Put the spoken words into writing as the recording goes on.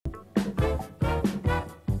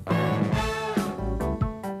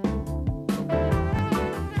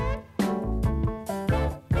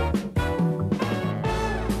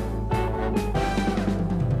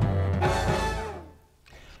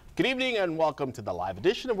Good evening and welcome to the live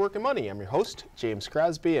edition of Work and Money. I'm your host, James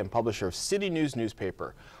Crosby, and publisher of City News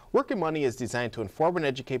newspaper. Work and Money is designed to inform and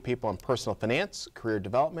educate people on personal finance, career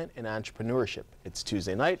development, and entrepreneurship. It's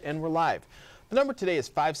Tuesday night and we're live. The number today is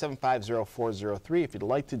 575-0403 if you'd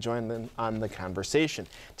like to join in on the conversation.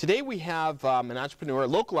 Today we have an entrepreneur, a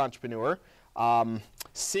local entrepreneur,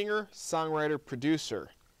 singer, songwriter,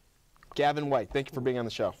 producer, Gavin White. Thank you for being on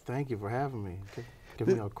the show. Thank you for having me. Give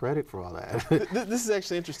me no credit for all that. This is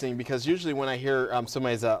actually interesting because usually when I hear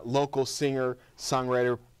somebody's a local singer,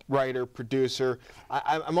 songwriter, writer, producer,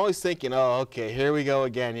 I'm always thinking, oh, okay, here we go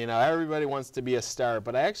again. You know, everybody wants to be a star.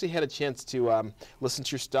 But I actually had a chance to listen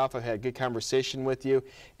to your stuff. I've had a good conversation with you,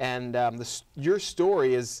 and your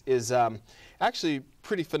story is actually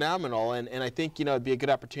pretty phenomenal. And I think it'd be a good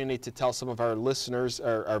opportunity to tell some of our listeners,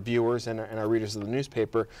 our viewers, and our readers of the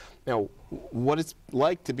newspaper, what it's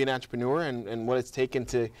like to be an entrepreneur and what it's taken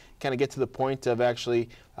to kind of get to the point of actually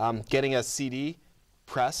getting a CD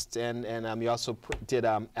pressed, and you also did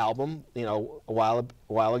album a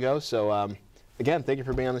while ago. So again, thank you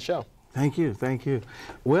for being on the show. Thank you.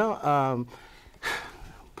 Well,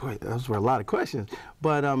 boy, those were a lot of questions.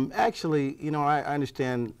 But actually, I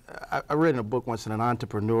understand. I read in a book once that an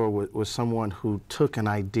entrepreneur was someone who took an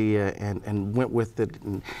idea and went with it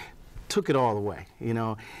and took it all the way,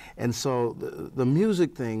 And so the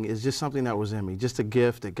music thing is just something that was in me, just a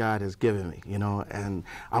gift that God has given me, And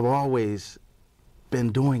I've always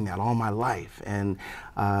been doing that all my life, and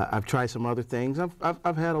I've tried some other things.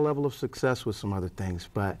 I've had a level of success with some other things,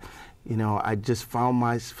 but I just found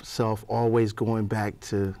myself always going back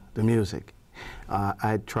to the music.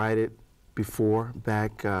 I tried it before,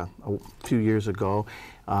 back a few years ago.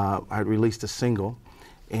 I released a single,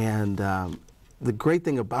 and the great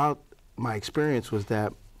thing about my experience was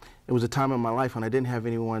that it was a time in my life when I didn't have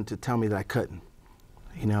anyone to tell me that I couldn't.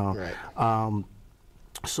 Right.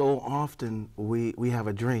 So often we have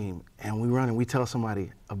a dream and we run and we tell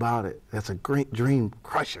somebody about it. That's a great dream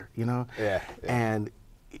crusher, Yeah. And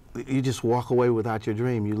you just walk away without your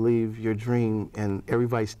dream. You leave your dream and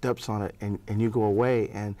everybody steps on it and you go away.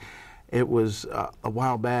 And it was a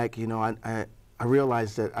while back, I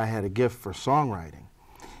realized that I had a gift for songwriting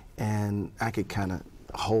and I could kind of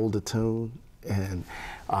hold a tune. And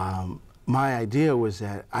my idea was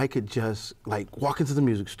that I could just walk into the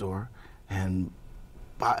music store and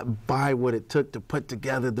buy what it took to put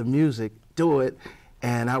together the music, do it,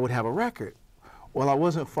 and I would have a record. Well, I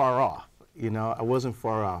wasn't far off, I wasn't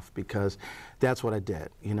far off because that's what I did.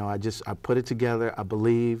 I put it together. I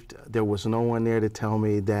believed there was no one there to tell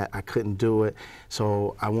me that I couldn't do it,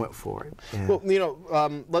 so I went for it. And well,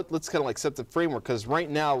 let's kind of set the framework, because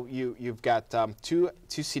right now you've got two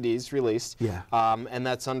CDs released, yeah, and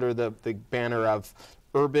that's under the banner of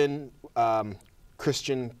Urban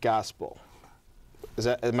Christian Gospel.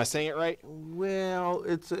 Am I saying it right? Well,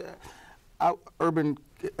 it's urban,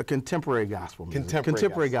 contemporary gospel music.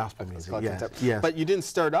 Contemporary gospel music. Yes. But you didn't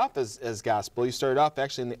start off as gospel. You started off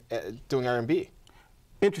actually doing R&B.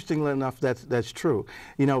 Interestingly enough, that's true.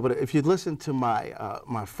 But if you listen to my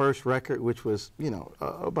my first record, which was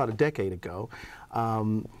about a decade ago,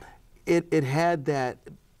 it had that.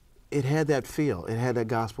 It had that feel. It had that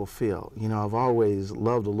gospel feel. I've always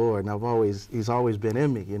loved the Lord, and He's always been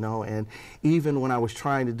in me. And even when I was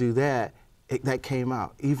trying to do that, that came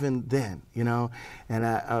out. Even then, And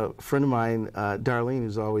a friend of mine, Darlene,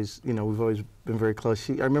 who's always, we've always been very close.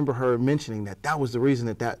 I remember her mentioning that was the reason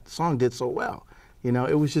that song did so well.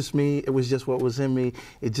 It was just me. It was just what was in me.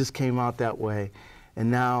 It just came out that way. And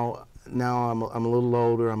now I'm a little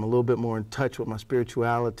older. I'm a little bit more in touch with my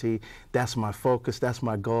spirituality. That's my focus. That's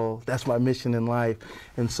my goal. That's my mission in life.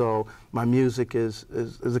 And so my music is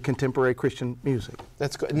a contemporary Christian music.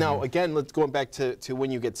 That's good. Now, again, let's go back to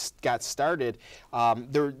when you got started.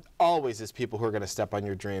 There always is people who are going to step on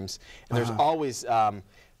your dreams, and there's always.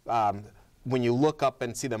 When you look up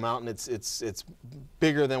and see the mountain, it's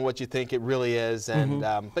bigger than what you think it really is. And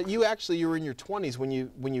but you were in your 20s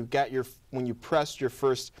when you pressed your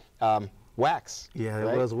first wax. Yeah,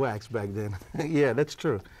 right? It was wax back then. Yeah, that's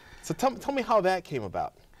true. So tell me how that came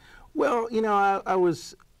about. Well, I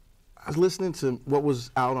was listening to what was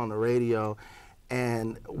out on the radio,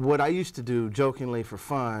 and what I used to do jokingly for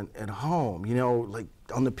fun at home, like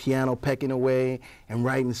on the piano pecking away and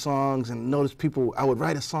writing songs, and notice people, I would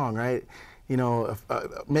write a song, right?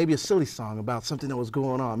 Maybe a silly song about something that was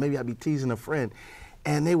going on. Maybe I'd be teasing a friend,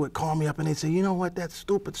 and they would call me up and they'd say, you know what, that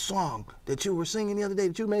stupid song that you were singing the other day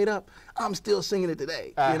that you made up, I'm still singing it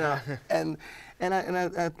today, And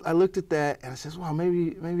I looked at that and I said, well,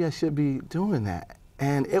 maybe I should be doing that.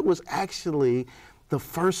 And it was actually the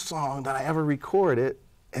first song that I ever recorded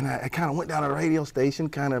and I kind of went down to the radio station,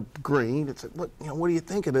 kind of green, and said, "What, what do you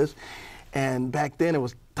think of this?" And back then it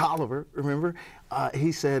was Tolliver, remember?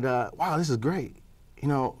 He said, "Wow, this is great.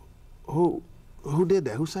 Who did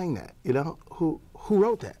that? Who sang that? Who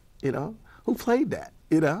wrote that? Who played that?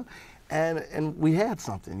 And we had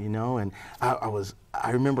something, and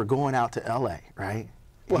I remember going out to LA, right?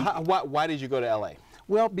 Well, why did you go to LA?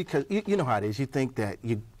 Well, because you know how it is. You think that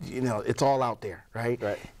it's all out there, right?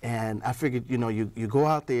 Right. And I figured, you go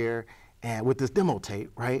out there and with this demo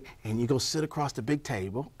tape, right? And you go sit across the big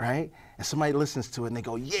table, right? And somebody listens to it and they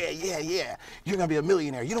go, yeah, you're gonna be a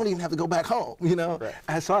millionaire. You don't even have to go back home, Right.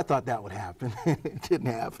 And so I thought that would happen. It didn't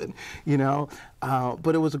happen,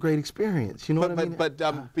 but it was a great experience. You know what I mean?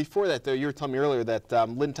 But before that, though, you were telling me earlier that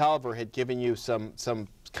Lynn Tolliver had given you some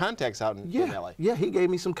contacts out in LA. Yeah, he gave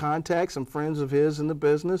me some contacts, some friends of his in the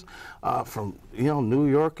business from New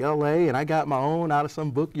York, LA, and I got my own out of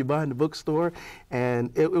some book you buy in the bookstore,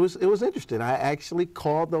 and it was interesting. I actually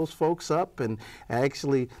called those folks up and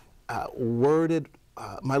actually worded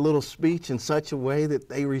my little speech in such a way that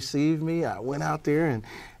they received me. I went out there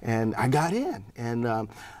and I got in, and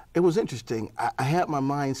it was interesting. I had my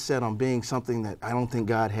mind set on being something that I don't think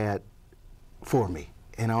God had for me,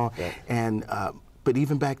 Yeah. and but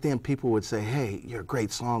even back then, people would say, "Hey, you're a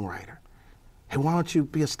great songwriter. Hey, why don't you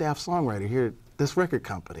be a staff songwriter here at this record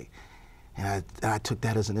company?" And I took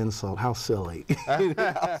that as an insult. How silly.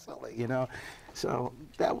 How silly, So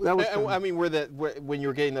that was fun. I mean, when you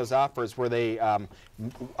were getting those offers, were they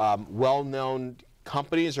well-known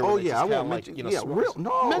companies, or were they just I won't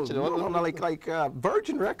like, like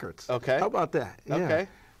Virgin Records. Okay. How about that? Yeah. Okay.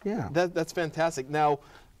 Yeah. That's fantastic. Now,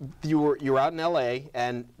 you were out in LA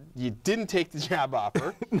and you didn't take the job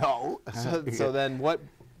offer. No. So then what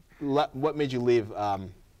made you leave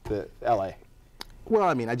the LA? Well,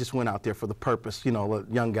 I mean, I just went out there for the purpose, a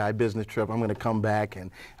young guy business trip. I'm going to come back and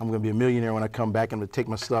I'm going to be a millionaire when I come back. I'm going to take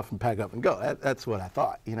my stuff and pack up and go. That's what I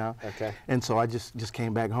thought, Okay. And so I just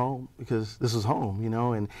came back home because this is home,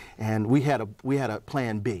 and we had a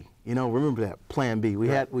plan B. Remember that plan B.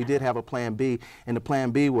 We did have a plan B, and the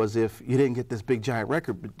plan B was if you didn't get this big giant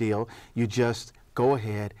record deal, you just go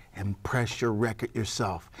ahead and press your record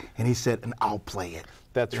yourself. And he said, and I'll play it.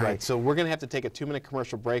 That's right. So we're going to have to take a 2-minute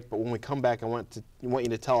commercial break, but when we come back, I want you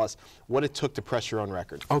to tell us what it took to press your own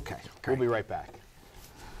record. Okay. We'll be right back.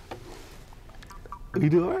 You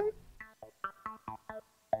do all right?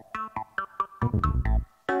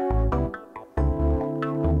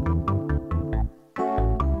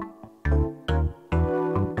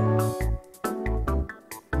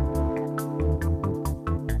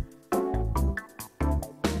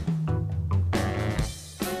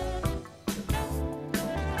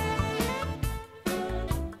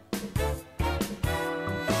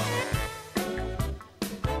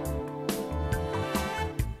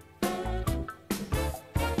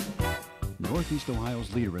 Northeast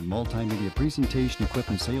Ohio's leader in multimedia presentation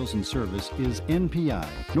equipment sales and service is NPI,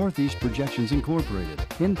 Northeast Projections Incorporated.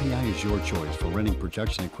 NPI is your choice for renting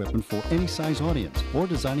projection equipment for any size audience or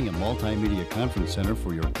designing a multimedia conference center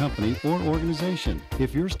for your company or organization.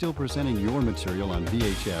 If you're still presenting your material on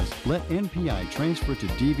VHS, let NPI transfer to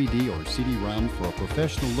DVD or CD-ROM for a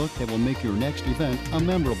professional look that will make your next event a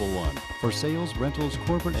memorable one. For sales, rentals,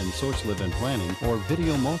 corporate and social event planning, or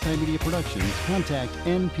video multimedia productions, contact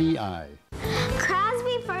NPI.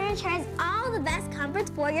 Crosby Furniture has all the best comforts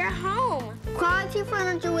for your home. Quality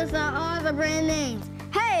furniture without all the brand names.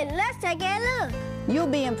 Hey, let's take a look. You'll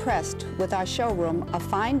be impressed with our showroom of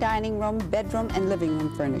fine dining room, bedroom, and living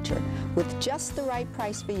room furniture with just the right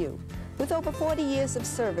price for you. With over 40 years of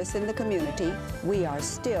service in the community, we are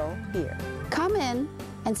still here. Come in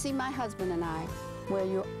and see my husband and I, where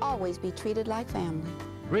you'll always be treated like family.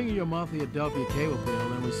 Bring in your monthly Adelphia cable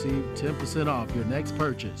bill and receive 10% off your next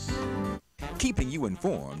purchase. Keeping you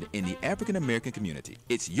informed in the African American community.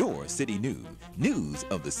 It's your City News, news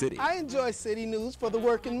of the city. I enjoy City News for the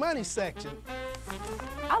work and money section.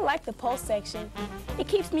 I like the Pulse section. It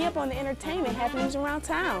keeps me up on the entertainment happenings around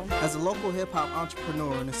town. As a local hip-hop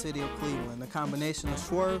entrepreneur in the city of Cleveland, the combination of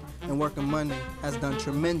Swerve and Workin' Money has done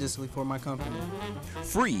tremendously for my company.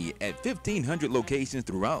 Free at 1,500 locations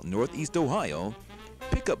throughout Northeast Ohio.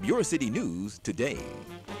 Pick up your City News today.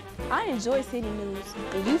 I enjoy City News,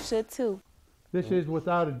 and you should too. This is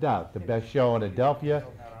without a doubt the best show in Adelphia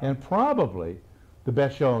and probably the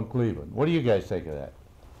best show in Cleveland. What do you guys think of that?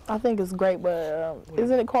 I think it's great, but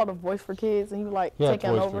isn't it called A Voice for Kids? And you like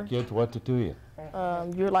taking Voice over? for Kids, what's it to you?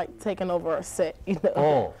 You're like taking over a set,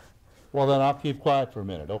 Oh, well then I'll keep quiet for a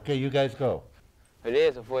minute. Okay, you guys go. It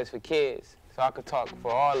is a voice for kids, so I could talk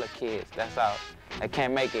for all the kids. That's out. I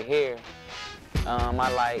can't make it here.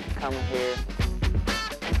 I like coming here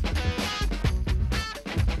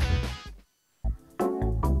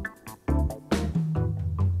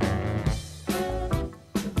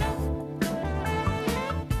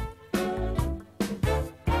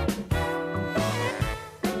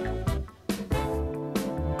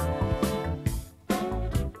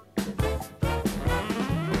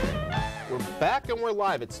Back and we're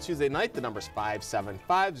live. It's Tuesday night. The number's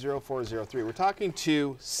 575-0403. We're talking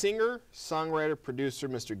to singer, songwriter, producer,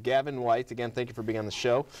 Mr. Gavin White. Again, thank you for being on the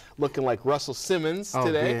show. Looking like Russell Simmons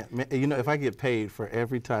today. Man. You know, if I get paid for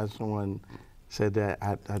every time someone said that,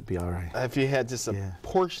 I'd be all right. If you had just a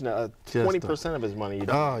portion of 20% of his money, you'd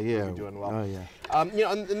be doing well. Oh, yeah. You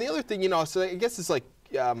know, and the other thing, you know, so I guess it's like,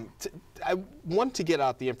 I want to get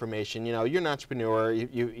out the information. You know, you're an entrepreneur.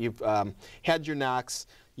 You've had your knocks.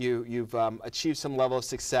 You've achieved some level of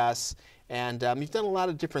success, and you've done a lot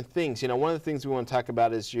of different things. You know, one of the things we want to talk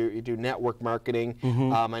about is you do network marketing.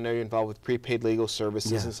 I know you're involved with prepaid legal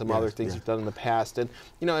services and some other things you've done in the past. And,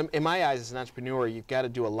 you know, in my eyes as an entrepreneur, you've got to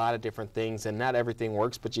do a lot of different things, and not everything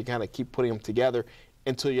works, but you kind of keep putting them together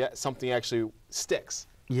until something actually sticks.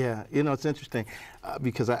 Yeah, you know, it's interesting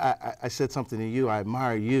because I said something to you. I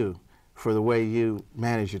admire you for the way you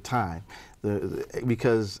manage your time,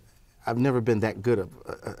 because I've never been that good of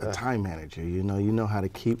a time manager. You know how to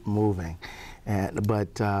keep moving,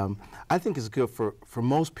 but I think it's good for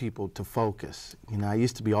most people to focus. You know, I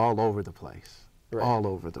used to be all over the place, all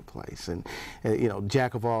over the place, and you know,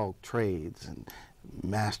 jack of all trades and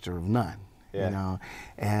master of none. You know,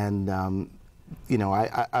 and you know,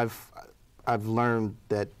 I've learned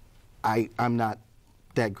that I'm not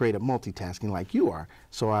that great at multitasking like you are.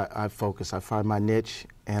 So I focus. I find my niche,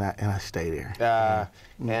 and I stay there.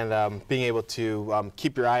 And being able to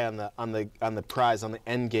keep your eye on the prize, on the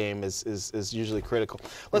end game, is usually critical.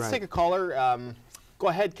 Let's take a caller. Go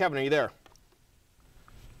ahead, Kevin. Are you there?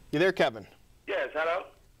 You there, Kevin? Yes. Hello.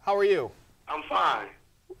 How are you? I'm fine.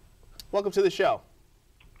 Welcome to the show.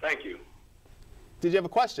 Thank you. Did you have a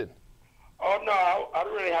question? Oh no, I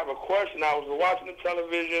don't really have a question. I was watching the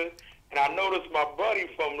television, and I noticed my buddy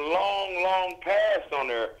from long past on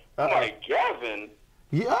there. I'm like, Gavin?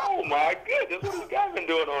 Yeah. Oh, my goodness. What is Gavin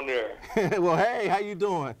doing on there? Well, hey, how you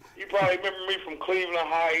doing? You probably remember me from Cleveland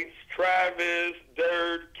Heights, Travis,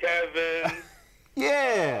 Dirt, Kevin.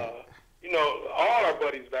 Yeah. You know, all our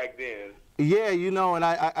buddies back then. Yeah, you know, and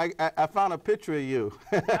I found a picture of you.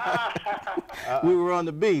 We were on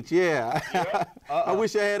the beach, I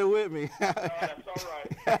wish I had it with me. That's all right.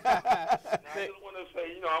 I just want to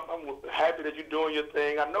say, you know, I'm happy that you're doing your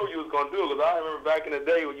thing. I know you was going to do it, because I remember back in the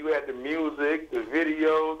day when you had the music, the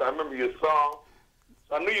videos. I remember your song.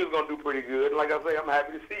 So I knew you was going to do pretty good. And like I say, I'm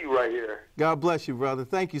happy to see you right here. God bless you, brother.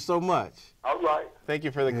 Thank you so much. All right. Thank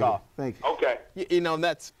you for the call. Thank you. Okay. You know, and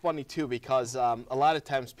that's funny, too, because a lot of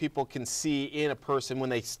times people can see in a person when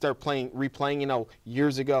they start replaying, you know,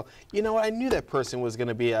 years ago, you know what, I knew that person was going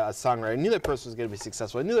to be a songwriter. I knew that person was going to be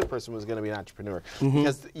successful. I knew that person was going to be an entrepreneur.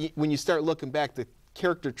 Because when you start looking back, the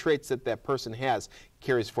character traits that person has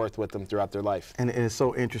carries forth with them throughout their life. And it's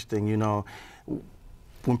so interesting, you know,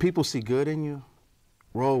 when people see good in you,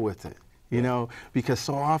 roll with it. You know, because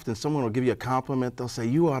so often someone will give you a compliment, they'll say,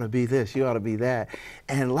 you ought to be this, you ought to be that.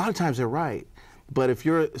 And a lot of times they're right. But if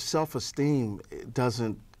your self-esteem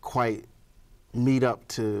doesn't quite meet up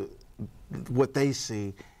to what they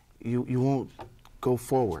see, you won't go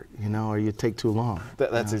forward, you know, or you take too long.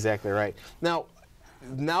 That's exactly right. Now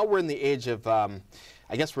we're in the age of,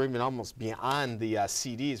 I guess we're even almost beyond the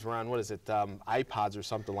CDs. We're on, what is it, iPods or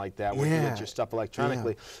something like that, where you get your stuff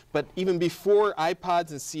electronically. But even before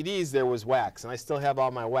iPods and CDs, there was wax, and I still have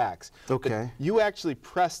all my wax. Okay. But you actually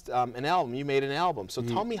pressed an album. You made an album. So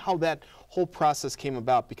tell me how that whole process came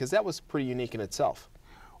about, because that was pretty unique in itself.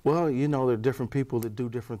 Well, you know, there are different people that do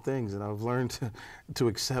different things, and I've learned to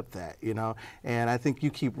accept that, you know. And I think you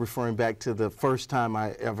keep referring back to the first time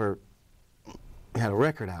I ever had a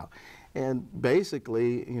record out. And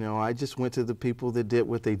basically, you know, I just went to the people that did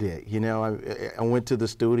what they did. You know, I went to the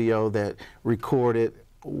studio that recorded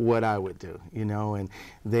what I would do, you know, and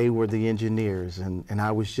they were the engineers, and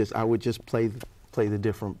I would just play the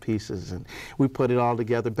different pieces, and we put it all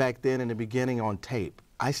together. Back then, in the beginning, on tape.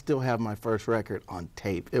 I still have my first record on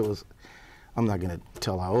tape. It was, I'm not going to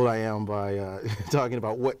tell how old I am by talking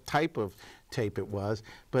about what type of tape it was,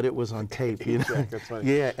 but it was on tape, you know. That's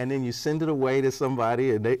funny. Yeah, and then you send it away to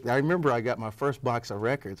somebody, and I remember I got my first box of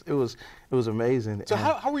records. It was amazing. So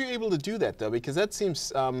how were you able to do that, though? Because that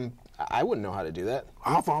seems, I wouldn't know how to do that.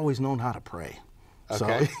 I've always known how to pray.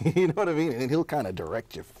 Okay. So, you know what I mean? And he'll kind of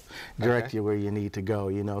direct you where you need to go,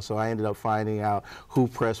 you know. So I ended up finding out who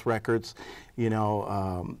pressed records, you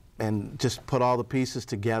know, and just put all the pieces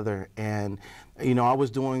together. And, you know, I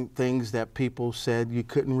was doing things that people said you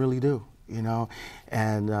couldn't really do. You know,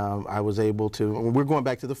 and I was able to. We're going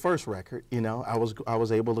back to the first record. You know, I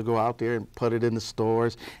was able to go out there and put it in the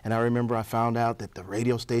stores. And I remember I found out that the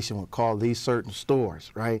radio station would call these certain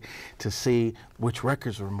stores, right, to see which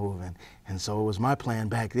records were moving. And so it was my plan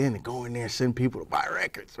back then to go in there and send people to buy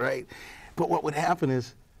records, right? But what would happen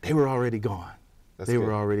is they were already gone. They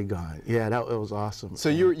were already gone. Yeah, that was awesome. So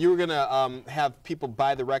you were gonna have people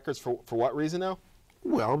buy the records for what reason now?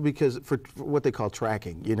 Well, because for what they call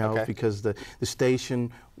tracking, you know, because the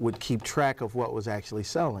station would keep track of what was actually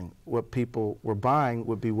selling. What people were buying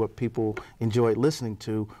would be what people enjoyed listening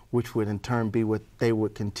to, which would in turn be what they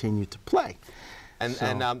would continue to play. And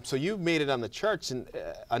so you made it on the charts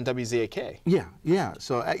on WZAK. Yeah, yeah.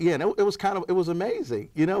 So yeah, and it was amazing.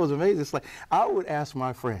 You know, it was amazing. It's like I would ask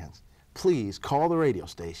my friends, please call the radio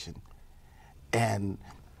station and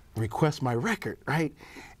request my record, right?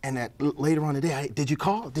 And that later on today, did you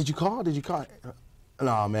call? Did you call? Did you call?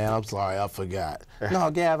 No, man, I'm sorry, I forgot.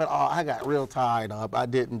 No, Gavin, I got real tied up. I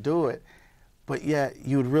didn't do it. But yet,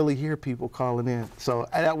 you would really hear people calling in. So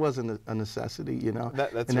that wasn't a necessity, you know.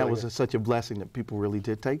 And that was such a blessing that people really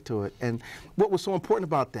did take to it. And what was so important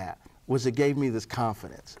about that was it gave me this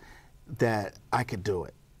confidence that I could do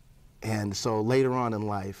it. And so later on in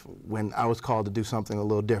life, when I was called to do something a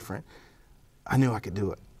little different, I knew I could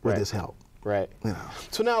do it with his help. Right. You know.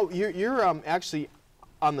 So now you're actually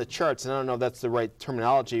on the charts, and I don't know if that's the right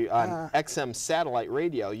terminology, on XM satellite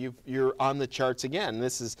radio. You're on the charts again.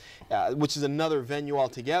 This is, which is another venue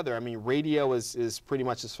altogether. I mean, radio is pretty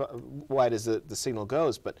much as wide as the signal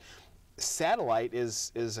goes, but satellite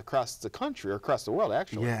is across the country, or across the world,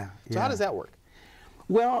 actually. Yeah. So how does that work?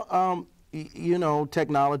 Well, you know,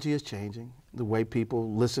 technology is changing. The way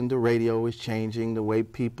people listen to radio is changing. The way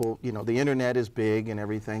people, you know, the internet is big and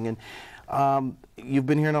everything. And you've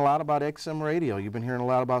been hearing a lot about XM radio. You've been hearing a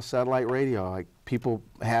lot about satellite radio. Like, people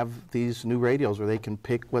have these new radios where they can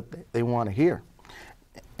pick what they want to hear.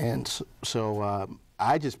 And so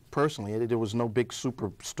I just personally, there was no big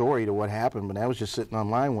super story to what happened, but I was just sitting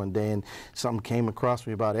online one day and something came across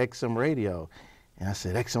me about XM radio. And I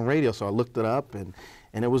said, XM radio. So I looked it up, and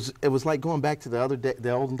it was like going back to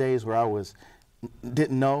the olden days where I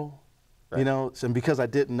didn't know, you know. So because I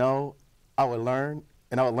didn't know, I would learn,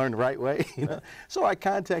 and I would learn the right way. You know? So I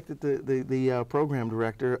contacted the program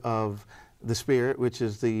director of the Spirit, which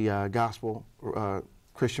is the gospel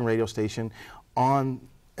Christian radio station on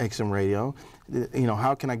XM radio. You know,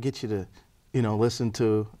 how can I get you to, you know, listen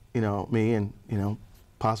to, you know, me and, you know,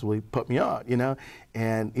 possibly put me on, you know?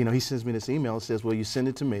 And, you know, he sends me this email and says, well, you send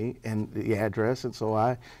it to me and the address. And so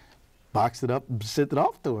I boxed it up and sent it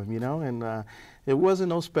off to him, you know? And it wasn't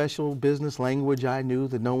no special business language I knew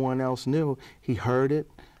that no one else knew. He heard it.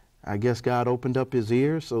 I guess God opened up his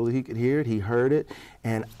ears so that he could hear it. He heard it.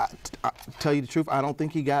 And I tell you the truth, I don't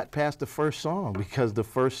think he got past the first song, because the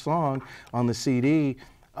first song on the CD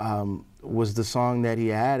was the song that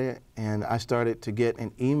he added. And I started to get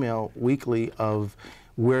an email weekly of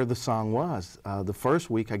where the song was. The first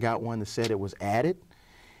week I got one that said it was added,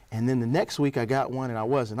 and then the next week I got one and I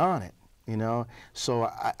wasn't on it, you know.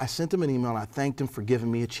 So I sent him an email and I thanked him for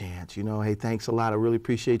giving me a chance, you know. Hey, thanks a lot, I really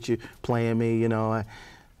appreciate you playing me, you know.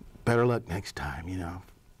 Better luck next time, you know.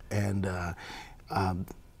 And and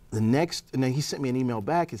then he sent me an email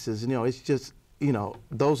back and says, you know, it's just, you know,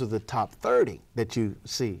 those are the top 30 that you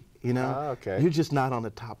see, you know. Okay. You're just not on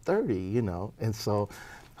the top 30, you know. And so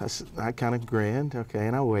I kind of grinned, okay,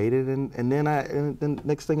 and I waited, and then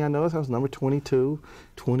next thing I noticed, I was number 22,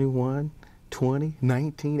 21, 20,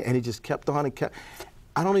 19, and it just kept on and kept.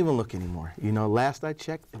 I don't even look anymore. You know, last I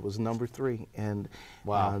checked, it was number 3, and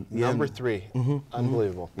wow, number 3,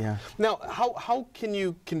 unbelievable. Yeah. Now, how can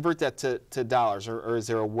you convert that to dollars, or is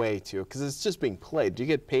there a way to? Because it's just being played. Do you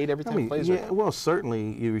get paid every time it plays? Yeah, well,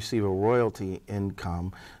 certainly you receive a royalty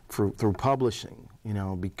income through publishing. You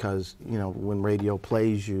know, because, you know, when radio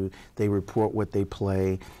plays you, they report what they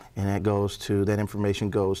play, and that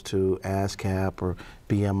information goes to ASCAP or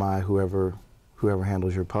BMI, whoever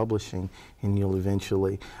handles your publishing, and you'll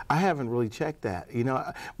eventually. I haven't really checked that. You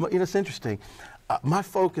know, it's interesting. My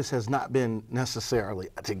focus has not been necessarily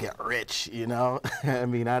to get rich. You know, I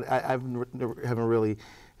mean, I haven't really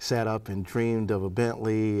sat up and dreamed of a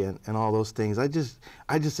Bentley and all those things. I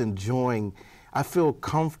just enjoying. I feel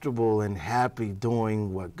comfortable and happy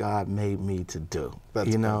doing what God made me to do. That's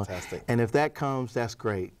you know? Fantastic. And if that comes, that's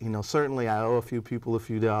great. You know, certainly I owe a few people a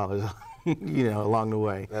few dollars, you know, along the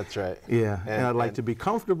way. That's right. Yeah, and I'd like to be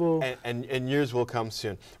comfortable. And yours will come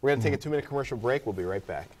soon. We're going to take a 2-minute commercial break. We'll be right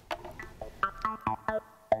back.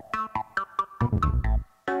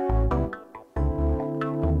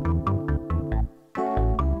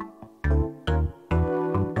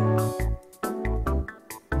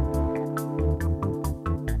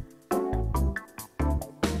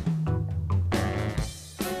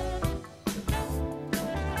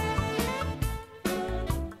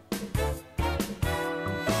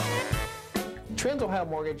 Ohio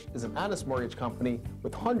Mortgage is an honest mortgage company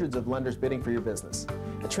with hundreds of lenders bidding for your business.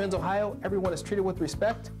 At Trans Ohio, everyone is treated with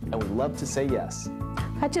respect, and we love to say yes.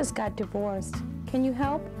 I just got divorced. Can you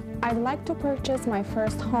help? I'd like to purchase my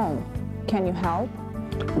first home. Can you help?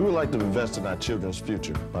 We would like to invest in our children's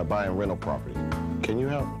future by buying rental property. Can you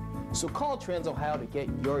help? So call Trans Ohio to get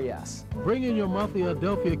your yes. Bring in your monthly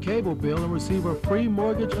Adelphia cable bill and receive a free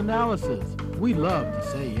mortgage analysis. We love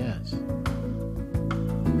to say yes.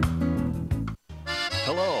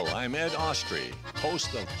 Hello, I'm Ed Austrie,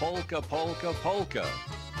 host of Polka, Polka, Polka.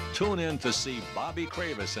 Tune in to see Bobby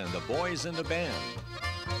Kravis and the boys in the band,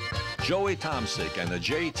 Joey Tomsick and the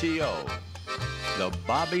JTO, the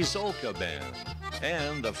Bobby Zolka Band,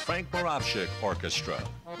 and the Frank Moravchik Orchestra.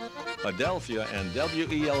 Adelphia and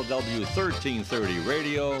WELW 1330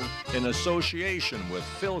 Radio, in association with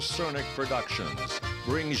Phil Cernick Productions,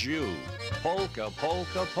 brings you Polka,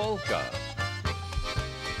 Polka, Polka.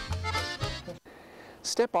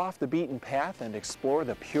 Step off the beaten path and explore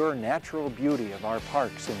the pure natural beauty of our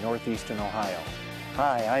parks in northeastern Ohio.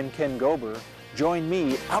 Hi, I'm Ken Gober. Join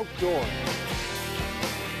me outdoors.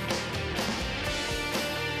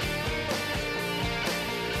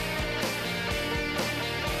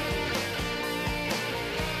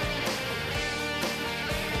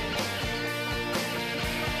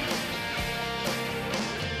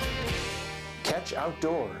 Catch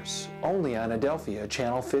Outdoors, only on Adelphia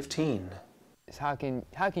Channel 15. How can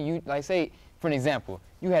you, like, say, for an example,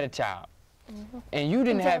 you had a child, and you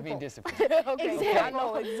didn't have any discipline. Okay, I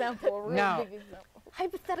know example, real now, big example.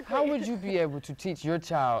 Hypothetically. How would you be able to teach your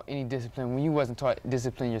child any discipline when you wasn't taught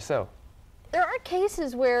discipline yourself? There are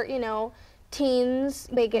cases where, you know, teens,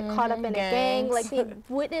 they get caught up in a gang, like they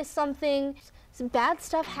witness something. Some bad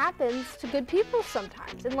stuff happens to good people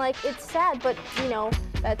sometimes, and like it's sad, but you know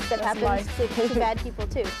that happens to bad people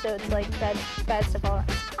too. So it's like bad stuff all around.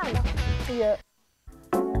 I don't know. Yeah.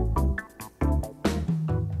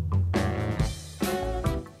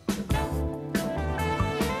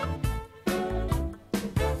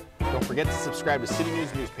 Don't forget to subscribe to City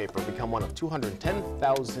News Newspaper. Become one of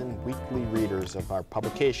 210,000 weekly readers of our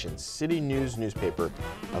publication, City News Newspaper,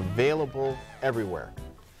 available everywhere.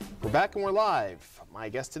 We're back and we're live. My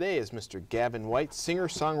guest today is Mr. Gavin White, singer,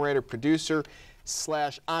 songwriter, producer,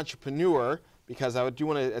 / entrepreneur, because I do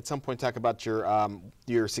want to at some point talk about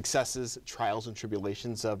your successes, trials and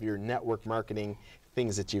tribulations of your network marketing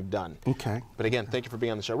things that you've done. Okay. But again, thank you for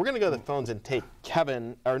being on the show. We're going to go to the phones and take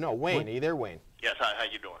Kevin, or no, Wayne. Are you there, Wayne? Yes, how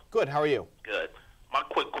you doing? Good, how are you? Good. My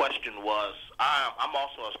quick question was, I'm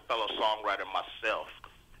also a fellow songwriter myself.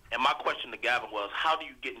 And my question to Gavin was, how do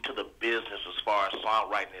you get into the business as far as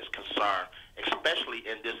songwriting is concerned, especially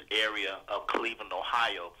in this area of Cleveland,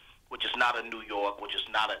 Ohio, which is not a New York, which is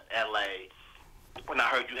not an L.A. When I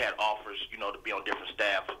heard you had offers, you know, to be on different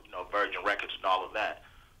staff, you know, Virgin Records and all of that.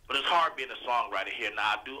 But it's hard being a songwriter here. Now,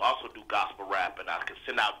 I also do gospel rap, and I can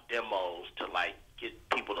send out demos to, like, get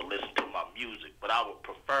people to listen to my music. But I would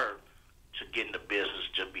prefer to get in the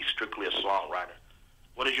business to be strictly a songwriter.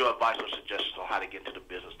 What is your advice or suggestions on how to get into the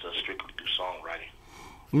business to strictly do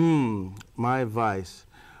songwriting? My advice.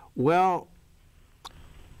 Well,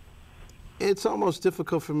 it's almost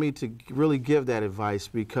difficult for me to really give that advice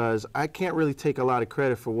because I can't really take a lot of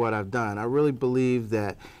credit for what I've done. I really believe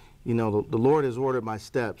that, you know, the Lord has ordered my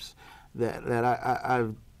steps, that I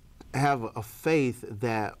have a faith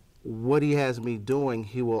that what He has me doing,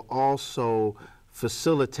 He will also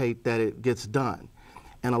facilitate that it gets done.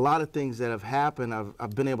 And a lot of things that have happened,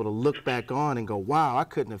 I've been able to look back on and go, wow, I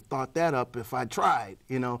couldn't have thought that up if I tried,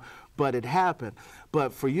 you know, but it happened.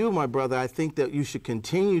 But for you, my brother, I think that you should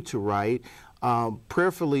continue to write.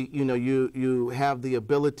 Prayerfully, you know, you have the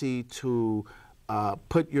ability to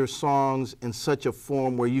put your songs in such a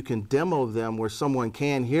form where you can demo them, where someone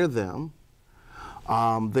can hear them.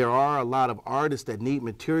 There are a lot of artists that need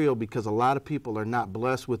material because a lot of people are not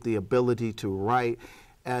blessed with the ability to write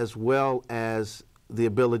as well as the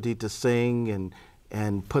ability to sing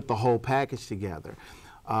and put the whole package together.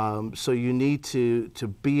 So you need to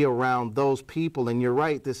be around those people. And you're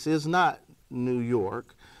right, this is not New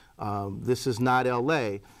York. This is not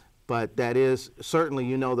L.A. But that is, certainly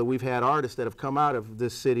you know that we've had artists that have come out of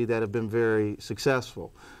this city that have been very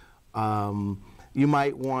successful. You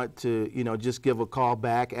might want to, you know, just give a call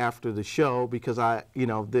back after the show because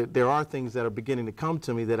there are things that are beginning to come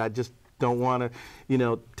to me that I just don't want to, you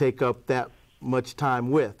know, take up that much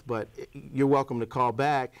time with, but you're welcome to call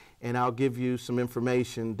back and I'll give you some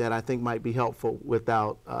information that I think might be helpful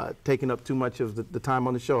without taking up too much of the time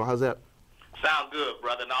on the show. How's that? Sound good,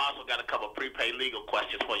 brother. And I also got a couple of prepaid legal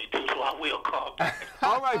questions for you, too, so I will call back.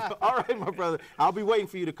 All right, my brother. I'll be waiting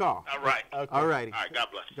for you to call. All right. Okay. All righty. All right, God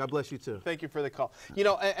bless you. God bless you, too. Thank you for the call. You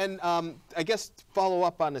know, and I guess to follow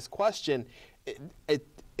up on this question,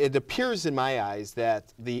 it appears in my eyes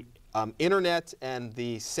that the internet and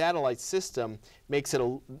the satellite system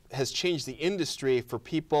has changed the industry for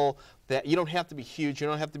people that you don't have to be huge, you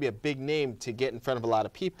don't have to be a big name to get in front of a lot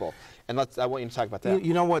of people. And I want you to talk about that.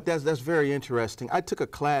 You know what? That's very interesting. I took a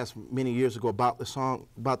class many years ago about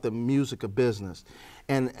the music of business,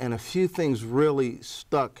 and a few things really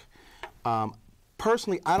stuck.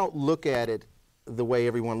 Personally, I don't look at it the way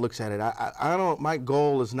everyone looks at it. I don't. My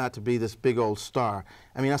goal is not to be this big old star.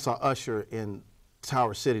 I mean, I saw Usher in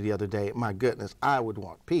Tower City the other day. My goodness, I would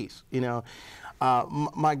want peace. You know,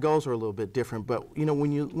 my goals are a little bit different. But you know,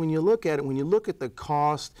 when you look at it, when you look at the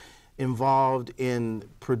cost involved in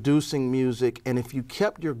producing music, and if you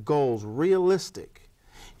kept your goals realistic,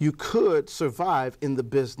 you could survive in the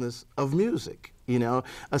business of music. You know,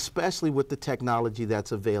 especially with the technology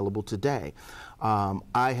that's available today.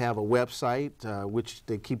 I have a website, which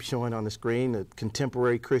they keep showing on the screen, at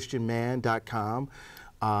contemporarychristianman.com.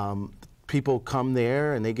 People come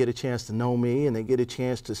there and they get a chance to know me and they get a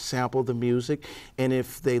chance to sample the music. And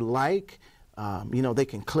if they like, you know, they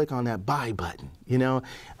can click on that buy button. You know,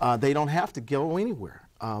 they don't have to go anywhere.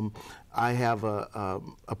 I have a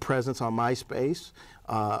presence on MySpace,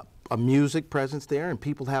 a music presence there, and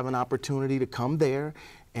people have an opportunity to come there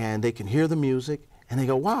and they can hear the music and they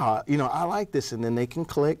go, wow, you know, I like this, and then they can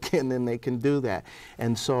click and then they can do that.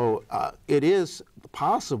 And so it is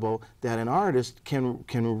possible that an artist can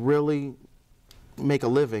really make a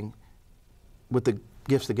living with the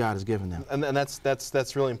gifts that God has given them. And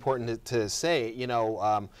that's really important to say. You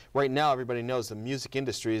know, right now everybody knows the music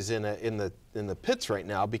industry is in the pits right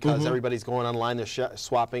now because everybody's going online, they're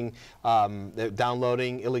swapping, they're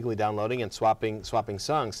illegally downloading and swapping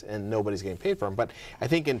songs, and nobody's getting paid for them. But I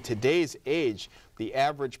think in today's age, the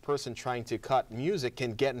average person trying to cut music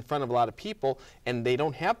can get in front of a lot of people, and they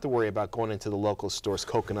don't have to worry about going into the local stores,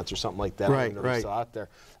 Coconuts or something like that. Right, They're still out there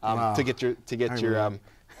to get your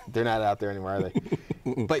they're not out there anymore, are they?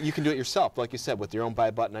 But you can do it yourself, like you said, with your own buy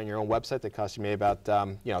button on your own website. That costs you maybe about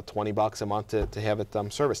you know, $20 a month to have it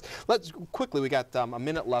serviced. Let's quickly, we got a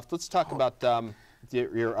minute left. Let's talk about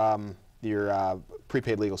your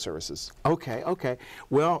prepaid legal services. Okay.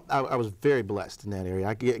 Well, I was very blessed in that area.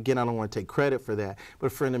 Again, I don't want to take credit for that, but a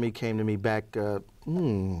friend of me came to me back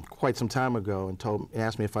quite some time ago and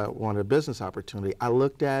asked me if I wanted a business opportunity. I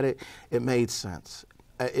looked at it. It made sense.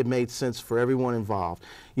 It made sense for everyone involved.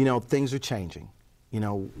 You know, things are changing. You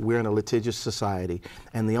know, we're in a litigious society,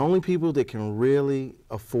 and the only people that can really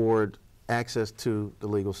afford access to the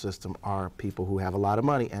legal system are people who have a lot of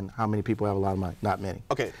money. And how many people have a lot of money? Not many.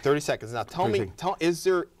 Okay, 30 seconds. Now tell me, is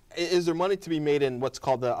there money to be made in what's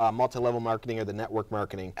called the multi-level marketing or the network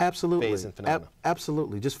marketing phase and phenomenon?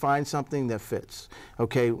 Absolutely. Just find something that fits.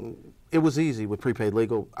 Okay. It was easy with prepaid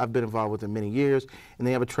legal. I've been involved with them many years, and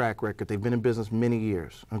they have a track record. They've been in business many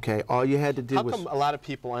years. Okay, all you had to do was. How come a lot of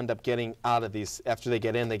people end up getting out of these after they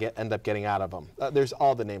get in? They end up getting out of them. There's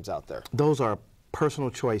all the names out there. Those are personal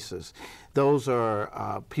choices. Those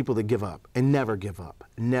are people that give up and never give up.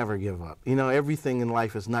 Never give up. You know, everything in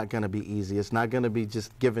life is not going to be easy. It's not going to be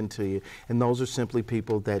just given to you. And those are simply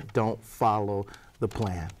people that don't follow the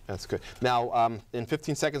plan. That's good. Now, in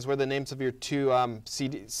 15 seconds, what are the names of your two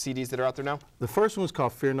CDs that are out there now? The first one is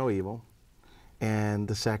called Fear No Evil, and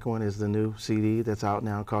the second one is the new CD that's out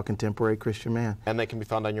now called Contemporary Christian Man. And they can be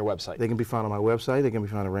found on your website? They can be found on my website. They can be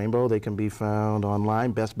found at Rainbow. They can be found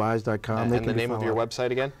online, bestbuys.com. And the name of your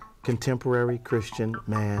website again?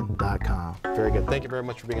 ContemporaryChristianMan.com. Very good. Thank you very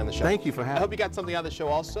much for being on the show. Thank you for having me. I hope you got something out of the show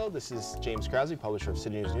also. This is James Crosby, publisher of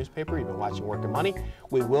City News newspaper. You've been watching Work and Money.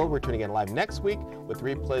 We will return again live next week with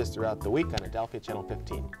replays throughout the week on Adelphia Channel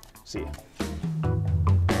 15. See you.